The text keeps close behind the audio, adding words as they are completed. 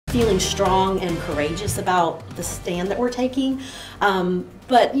feeling strong and courageous about the stand that we're taking.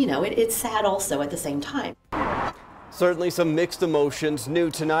 But, you know, it's sad also at the same time. Certainly some mixed emotions. New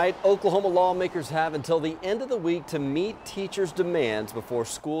tonight, Oklahoma lawmakers have until the end of the week to meet teachers' demands before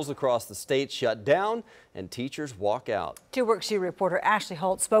schools across the state shut down and teachers walk out. 2 Works U reporter Ashley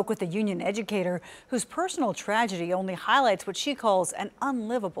Holt spoke with a union educator whose personal tragedy only highlights what she calls an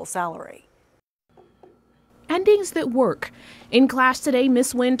unlivable salary. Endings that work. In class today,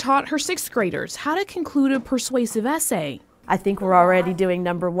 Miss Wynn taught her 6th graders how to conclude a persuasive essay. I think we're already doing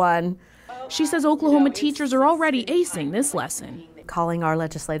number 1. She says Oklahoma teachers are already acing this lesson. Calling our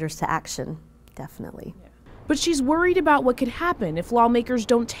legislators to action, definitely. But she's worried about what could happen if lawmakers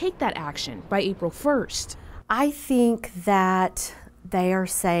don't take that action by April 1st. I think that they are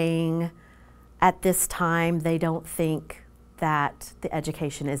saying at this time they don't think that the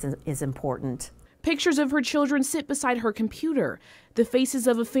education is important. Pictures of her children sit beside her computer, the faces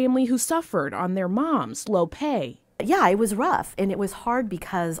of a family who suffered on their mom's low pay. Yeah, it was rough, and it was hard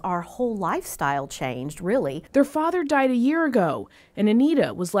because our whole lifestyle changed, really. Their father died a year ago, and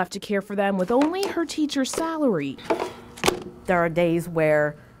Anita was left to care for them with only her teacher's salary. There are days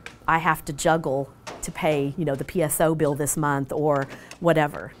where I have to juggle to pay, you know, the PSO bill this month or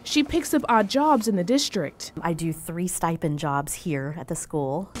whatever. She picks up odd jobs in the district. I do 3 stipend jobs here at the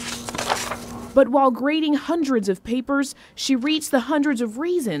school. But while grading hundreds of papers, she reads the hundreds of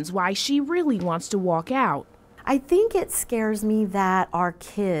reasons why she really wants to walk out. I think it scares me that our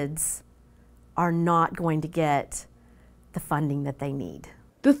kids are not going to get the funding that they need.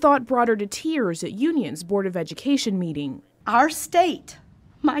 The thought brought her to tears at Union's Board of Education meeting. Our state,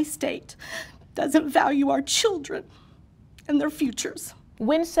 my state, doesn't value our children and their futures.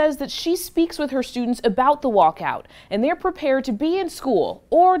 Wynn says that she speaks with her students about the walkout, and they're prepared to be in school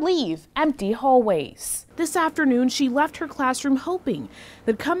or leave empty hallways. This afternoon, she left her classroom hoping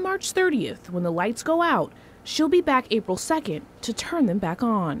that come March 30th, when the lights go out, she'll be back April 2nd to turn them back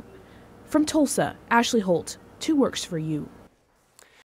on. From Tulsa, Ashley Holt, 2 Works for You.